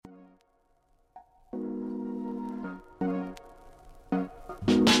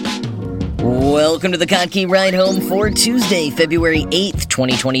Welcome to the Kottke Ride Home for Tuesday, February 8th,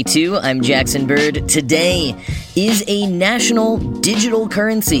 2022. I'm Jackson Bird. Today, is a national digital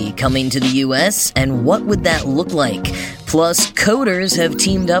currency coming to the U.S., and what would that look like? Plus, coders have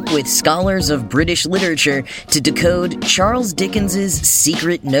teamed up with scholars of British literature to decode Charles Dickens'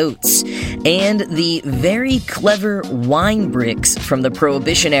 secret notes, and the very clever wine bricks from the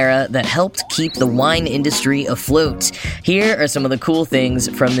Prohibition era that helped keep the wine industry afloat. Here are some of the cool things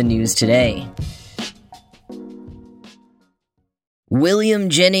from the news today. William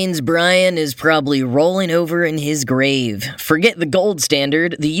Jennings Bryan is probably rolling over in his grave. Forget the gold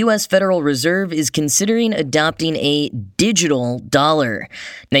standard, the U.S. Federal Reserve is considering adopting a digital dollar.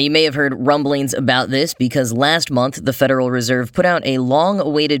 Now, you may have heard rumblings about this because last month the Federal Reserve put out a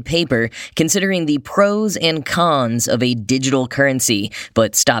long-awaited paper considering the pros and cons of a digital currency,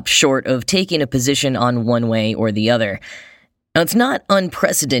 but stopped short of taking a position on one way or the other. Now, it's not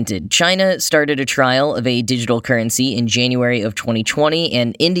unprecedented. China started a trial of a digital currency in January of 2020,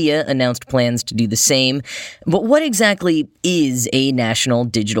 and India announced plans to do the same. But what exactly is a national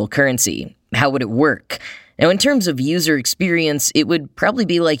digital currency? How would it work? Now, in terms of user experience, it would probably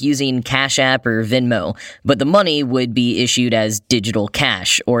be like using Cash App or Venmo, but the money would be issued as digital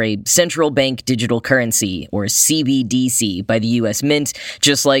cash, or a central bank digital currency, or CBDC, by the U.S. Mint,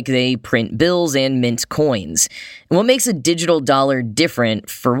 just like they print bills and mint coins. And what makes a digital dollar different,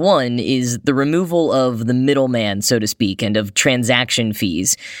 for one, is the removal of the middleman, so to speak, and of transaction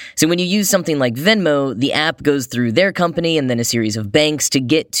fees. So when you use something like Venmo, the app goes through their company and then a series of banks to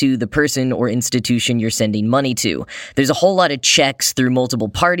get to the person or institution you're sending money to. There's a whole lot of checks through multiple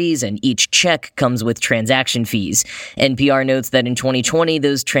parties, and each check comes with transaction fees. NPR notes that in 2020,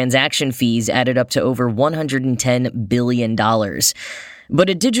 those transaction fees added up to over $110 billion. But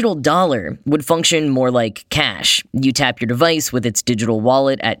a digital dollar would function more like cash. You tap your device with its digital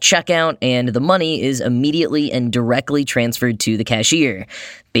wallet at checkout, and the money is immediately and directly transferred to the cashier.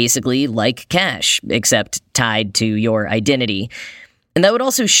 Basically like cash, except tied to your identity. And that would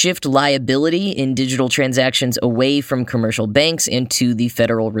also shift liability in digital transactions away from commercial banks and to the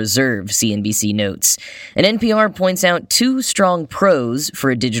Federal Reserve, CNBC notes. And NPR points out two strong pros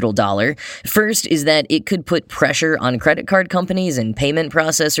for a digital dollar. First is that it could put pressure on credit card companies and payment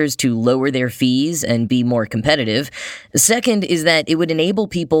processors to lower their fees and be more competitive. Second is that it would enable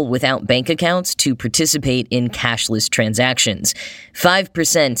people without bank accounts to participate in cashless transactions.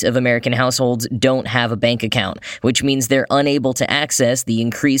 5% of American households don't have a bank account, which means they're unable to access the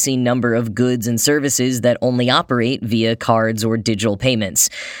increasing number of goods and services that only operate via cards or digital payments.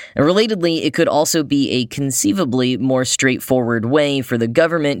 And relatedly, it could also be a conceivably more straightforward way for the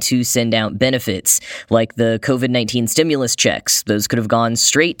government to send out benefits, like the COVID-19 stimulus checks. Those could have gone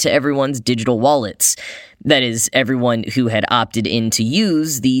straight to everyone's digital wallets. That is, everyone who had opted in to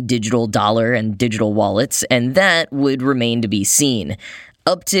use the digital dollar and digital wallets, and that would remain to be seen.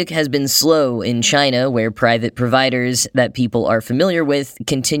 Uptick has been slow in China, where private providers that people are familiar with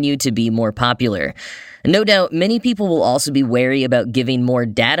continue to be more popular. No doubt, many people will also be wary about giving more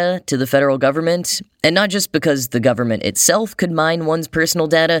data to the federal government, and not just because the government itself could mine one's personal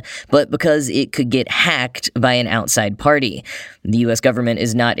data, but because it could get hacked by an outside party. The U.S. government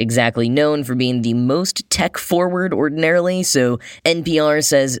is not exactly known for being the most tech-forward ordinarily, so NPR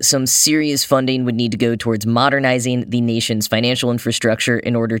says some serious funding would need to go towards modernizing the nation's financial infrastructure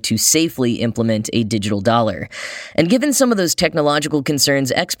in order to safely implement a digital dollar. And given some of those technological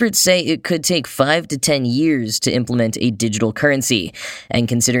concerns, experts say it could take 5 to 10 years to implement a digital currency. And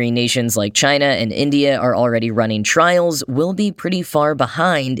considering nations like China and India are already running trials, we'll be pretty far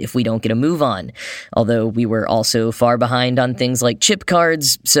behind if we don't get a move on. Although we were also far behind on things like chip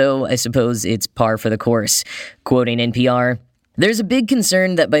cards, so I suppose it's par for the course. Quoting NPR, "There's a big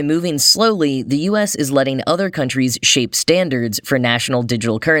concern that by moving slowly, the U.S. is letting other countries shape standards for national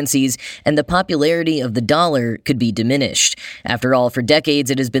digital currencies, and the popularity of the dollar could be diminished. After all, for decades,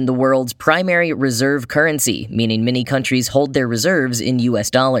 it has been the world's primary reserve currency, meaning many countries hold their reserves in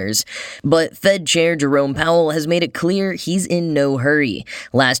U.S. dollars. But Fed Chair Jerome Powell has made it clear he's in no hurry.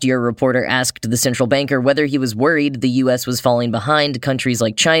 Last year, a reporter asked the central banker whether he was worried the U.S. was falling behind countries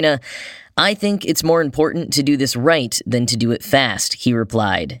like China. "I think it's more important to do this right than to do it fast," he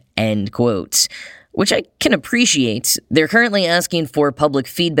replied. End quote. Which I can appreciate. They're currently asking for public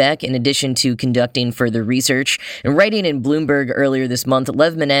feedback in addition to conducting further research. And writing in Bloomberg earlier this month,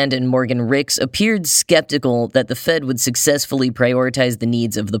 Lev Menand and Morgan Ricks appeared skeptical that the Fed would successfully prioritize the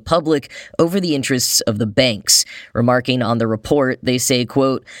needs of the public over the interests of the banks. Remarking on the report, they say,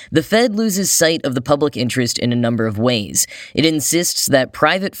 quote, "The Fed loses sight of the public interest in a number of ways. It insists that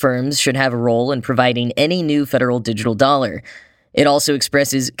private firms should have a role in providing any new federal digital dollar. It also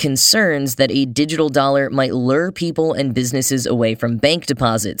expresses concerns that a digital dollar might lure people and businesses away from bank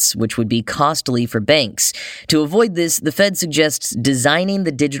deposits, which would be costly for banks. To avoid this, the Fed suggests designing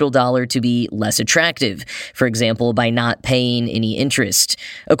the digital dollar to be less attractive, for example, by not paying any interest.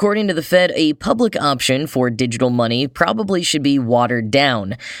 According to the Fed, a public option for digital money probably should be watered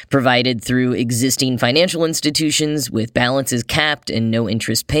down, provided through existing financial institutions with balances capped and no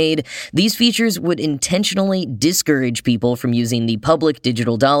interest paid. These features would intentionally discourage people from using the public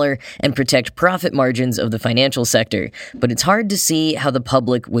digital dollar and protect profit margins of the financial sector, but it's hard to see how the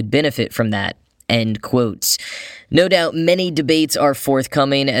public would benefit from that. End quotes. No doubt many debates are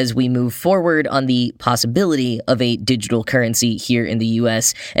forthcoming as we move forward on the possibility of a digital currency here in the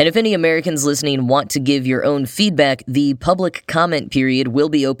U.S. And if any Americans listening want to give your own feedback, the public comment period will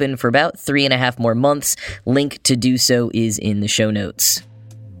be open for about 3.5 more months. Link to do so is in the show notes.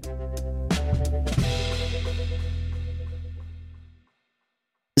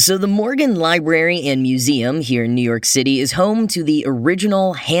 So the Morgan Library and Museum here in New York City is home to the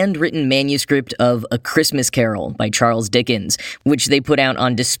original handwritten manuscript of A Christmas Carol by Charles Dickens, which they put out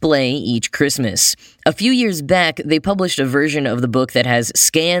on display each Christmas. A few years back, they published a version of the book that has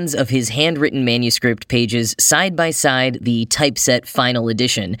scans of his handwritten manuscript pages side by side the typeset final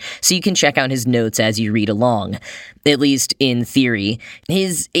edition, so you can check out his notes as you read along. At least in theory.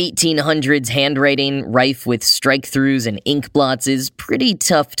 His 1800s handwriting, rife with strike-throughs and ink blots, is pretty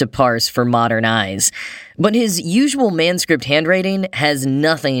tough to parse for modern eyes. But his usual manuscript handwriting has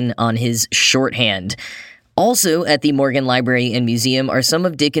nothing on his shorthand. Also at the Morgan Library and Museum are some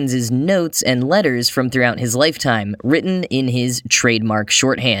of Dickens's notes and letters from throughout his lifetime, written in his trademark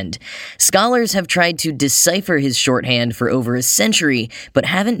shorthand. Scholars have tried to decipher his shorthand for over a century, but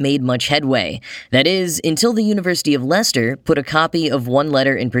haven't made much headway. That is, until the University of Leicester put a copy of one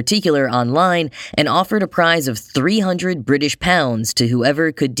letter in particular online and offered a prize of £300 to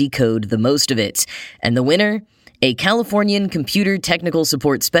whoever could decode the most of it. And the winner? A Californian computer technical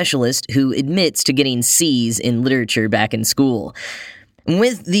support specialist who admits to getting C's in literature back in school.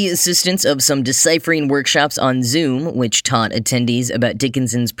 With the assistance of some deciphering workshops on Zoom, which taught attendees about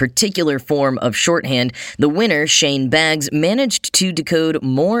Dickens's particular form of shorthand, the winner, Shane Baggs, managed to decode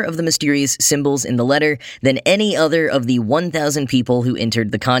more of the mysterious symbols in the letter than any other of the 1,000 people who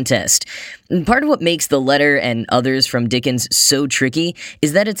entered the contest. Part of what makes the letter and others from Dickens so tricky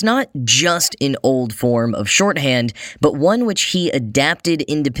is that it's not just an old form of shorthand, but one which he adapted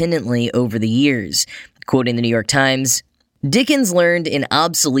independently over the years. Quoting the New York Times, Dickens learned an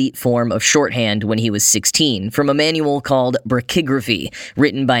obsolete form of shorthand when he was 16 from a manual called Brachygraphy,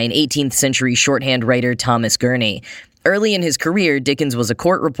 written by an 18th century shorthand writer Thomas Gurney. Early in his career, Dickens was a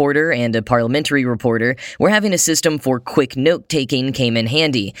court reporter and a parliamentary reporter, where having a system for quick note-taking came in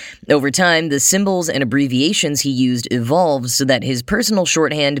handy. Over time, the symbols and abbreviations he used evolved so that his personal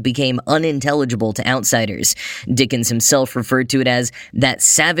shorthand became unintelligible to outsiders. Dickens himself referred to it as that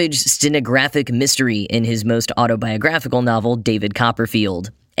savage stenographic mystery in his most autobiographical novel, David Copperfield.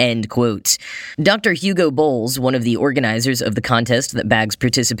 End quote. Dr. Hugo Bowles, one of the organizers of the contest that Baggs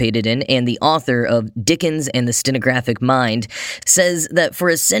participated in and the author of Dickens and the Stenographic Mind, says that for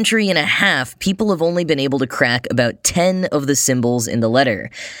a century and a half, people have only been able to crack about 10 of the symbols in the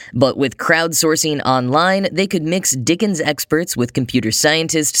letter. But with crowdsourcing online, they could mix Dickens experts with computer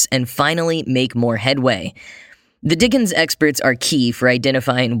scientists and finally make more headway. The Dickens experts are key for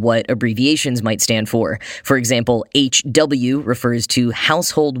identifying what abbreviations might stand for. For example, HW refers to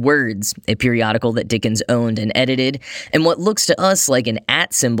Household Words, a periodical that Dickens owned and edited, and what looks to us like an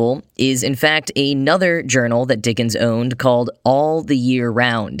 @ symbol is in fact another journal that Dickens owned called All the Year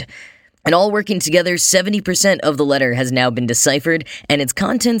Round. And all working together, 70% of the letter has now been deciphered, and its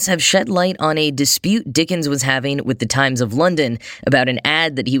contents have shed light on a dispute Dickens was having with the Times of London about an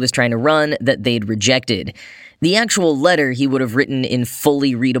ad that he was trying to run that they'd rejected. The actual letter he would have written in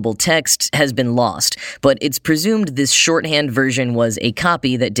fully readable text has been lost, but it's presumed this shorthand version was a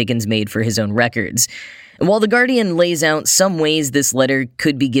copy that Dickens made for his own records. While The Guardian lays out some ways this letter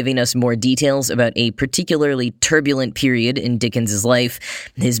could be giving us more details about a particularly turbulent period in Dickens's life,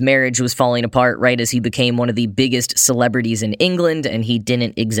 his marriage was falling apart right as he became one of the biggest celebrities in England, and he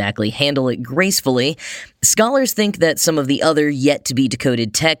didn't exactly handle it gracefully, scholars think that some of the other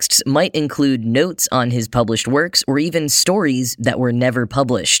yet-to-be-decoded texts might include notes on his published works or even stories that were never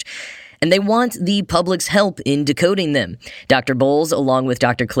published. and they want the public's help in decoding them. Dr. Bowles, along with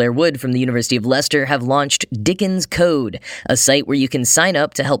Dr. Claire Wood from the University of Leicester, have launched Dickens Code, a site where you can sign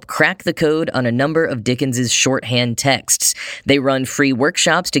up to help crack the code on a number of Dickens's shorthand texts. They run free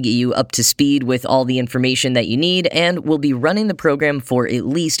workshops to get you up to speed with all the information that you need, and will be running the program for at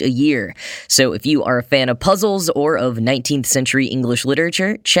least a year. So if you are a fan of puzzles or of 19th century English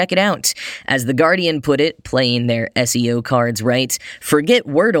literature, check it out. As The Guardian put it, playing their SEO cards right, forget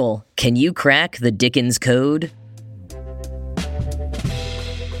Wordle, can you crack the Dickens Code?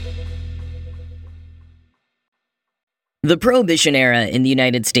 The Prohibition era in the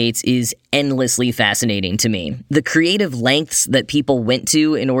United States is endlessly fascinating to me. The creative lengths that people went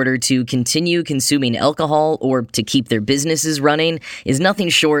to in order to continue consuming alcohol or to keep their businesses running is nothing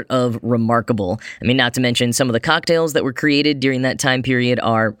short of remarkable. I mean, not to mention some of the cocktails that were created during that time period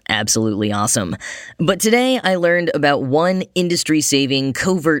are absolutely awesome. But today I learned about one industry-saving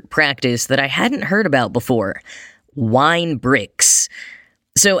covert practice that I hadn't heard about before: wine bricks.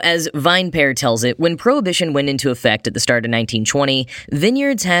 So as VinePair tells it, when Prohibition went into effect at the start of 1920,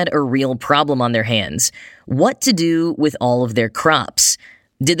 vineyards had a real problem on their hands. What to do with all of their crops?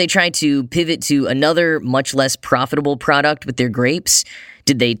 Did they try to pivot to another, much less profitable product with their grapes?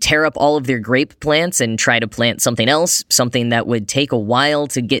 Did they tear up all of their grape plants and try to plant something else, something that would take a while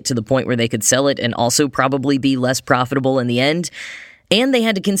to get to the point where they could sell it and also probably be less profitable in the end? And they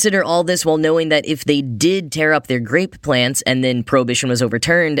had to consider all this while knowing that if they did tear up their grape plants and then Prohibition was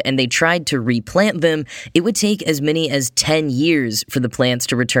overturned and they tried to replant them, it would take as many as 10 years for the plants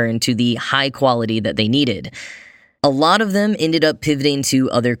to return to the high quality that they needed. A lot of them ended up pivoting to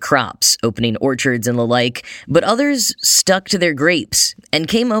other crops, opening orchards and the like, but others stuck to their grapes and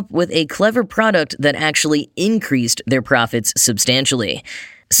came up with a clever product that actually increased their profits substantially.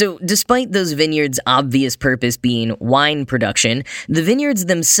 So, despite those vineyards' obvious purpose being wine production, the vineyards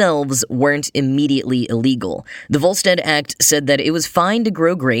themselves weren't immediately illegal. The Volstead Act said that it was fine to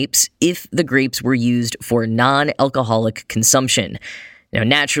grow grapes if the grapes were used for non-alcoholic consumption. Now,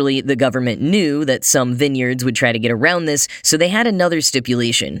 naturally, the government knew that some vineyards would try to get around this, so they had another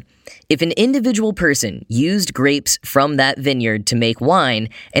stipulation. If an individual person used grapes from that vineyard to make wine,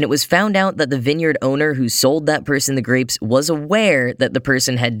 and it was found out that the vineyard owner who sold that person the grapes was aware that the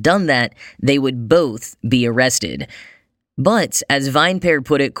person had done that, they would both be arrested. But, as VinePair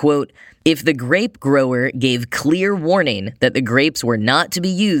put it, quote, if the grape grower gave clear warning that the grapes were not to be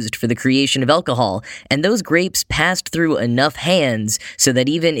used for the creation of alcohol, and those grapes passed through enough hands so that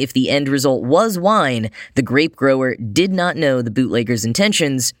even if the end result was wine, the grape grower did not know the bootlegger's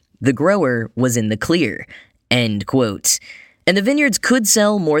intentions, the grower was in the clear. End quote. And the vineyards could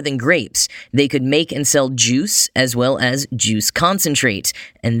sell more than grapes. They could make and sell juice as well as juice concentrate.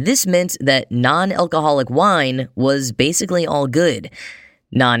 And this meant that non-alcoholic wine was basically all good.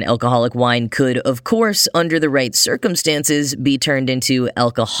 Non-alcoholic wine could, of course, under the right circumstances, be turned into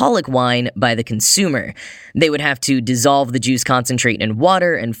alcoholic wine by the consumer. They would have to dissolve the juice concentrate in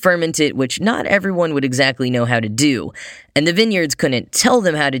water and ferment it, which not everyone would exactly know how to do. And the vineyards couldn't tell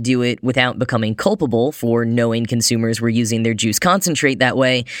them how to do it without becoming culpable for knowing consumers were using their juice concentrate that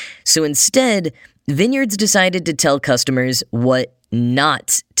way. So instead, vineyards decided to tell customers what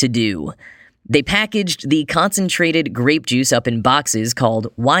not to do. They packaged the concentrated grape juice up in boxes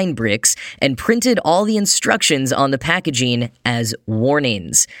called wine bricks and printed all the instructions on the packaging as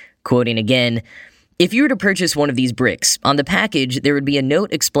warnings. Quoting again, if you were to purchase one of these bricks, on the package there would be a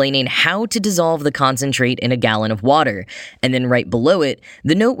note explaining how to dissolve the concentrate in a gallon of water, and then right below it,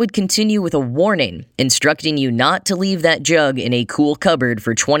 the note would continue with a warning, instructing you not to leave that jug in a cool cupboard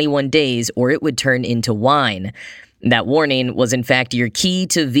for 21 days or it would turn into wine. That warning was in fact your key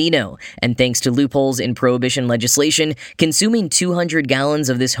to vino, and thanks to loopholes in Prohibition legislation, consuming 200 gallons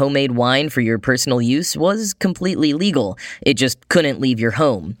of this homemade wine for your personal use was completely legal. It just couldn't leave your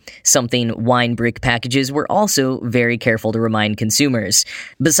home. Something wine brick packages were also very careful to remind consumers.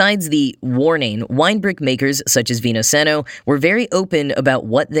 Besides the warning, wine brick makers such as Vino Sano were very open about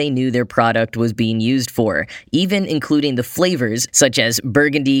what they knew their product was being used for, even including the flavors such as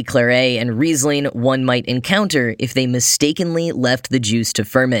Burgundy, Claret, and Riesling one might encounter if they mistakenly left the juice to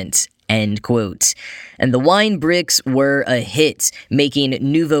ferment. End quote. And the wine bricks were a hit, making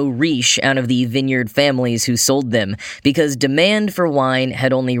nouveau riche out of the vineyard families who sold them, because demand for wine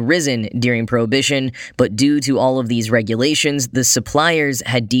had only risen during Prohibition, but due to all of these regulations, the suppliers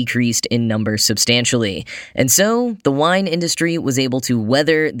had decreased in number substantially. And so, the wine industry was able to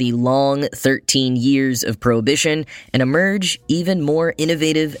weather the long 13 years of Prohibition and emerge even more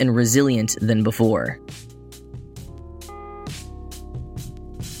innovative and resilient than before.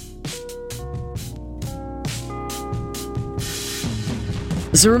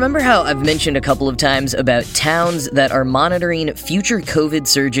 So remember how I've mentioned a couple of times about towns that are monitoring future COVID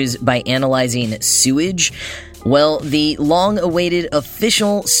surges by analyzing sewage? Well, the long-awaited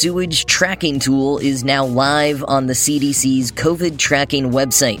official sewage tracking tool is now live on the CDC's COVID tracking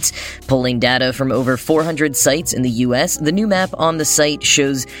website. Pulling data from over 400 sites in the U.S., the new map on the site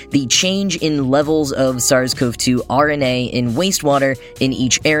shows the change in levels of SARS-CoV-2 RNA in wastewater in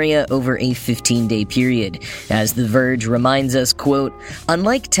each area over a 15-day period. As The Verge reminds us, quote,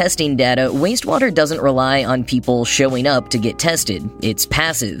 "Unlike testing data, wastewater doesn't rely on people showing up to get tested. It's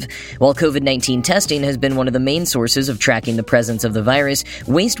passive. While COVID-19 testing has been one of the main sources of tracking the presence of the virus,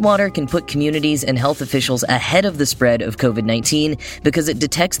 wastewater can put communities and health officials ahead of the spread of COVID-19 because it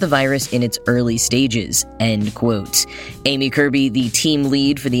detects the virus in its early stages," end quote. Amy Kirby, the team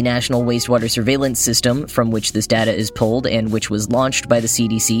lead for the National Wastewater Surveillance System, from which this data is pulled and which was launched by the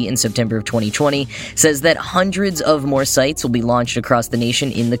CDC in September of 2020, says that hundreds of more sites will be launched across the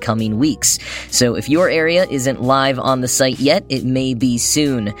nation in the coming weeks. So if your area isn't live on the site yet, it may be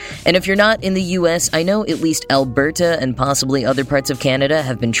soon. And if you're not in the US, I know at least Alberta and possibly other parts of Canada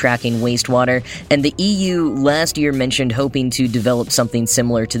have been tracking wastewater, and the EU last year mentioned hoping to develop something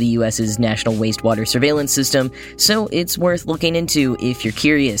similar to the US's National Wastewater Surveillance System, so it's worth looking into if you're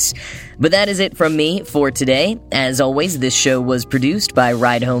curious. But that is it from me for today. As always, this show was produced by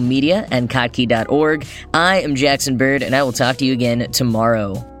Ride Home Media and Kottke.org. I am Jackson Bird, and I will talk to you again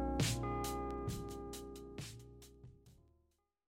tomorrow.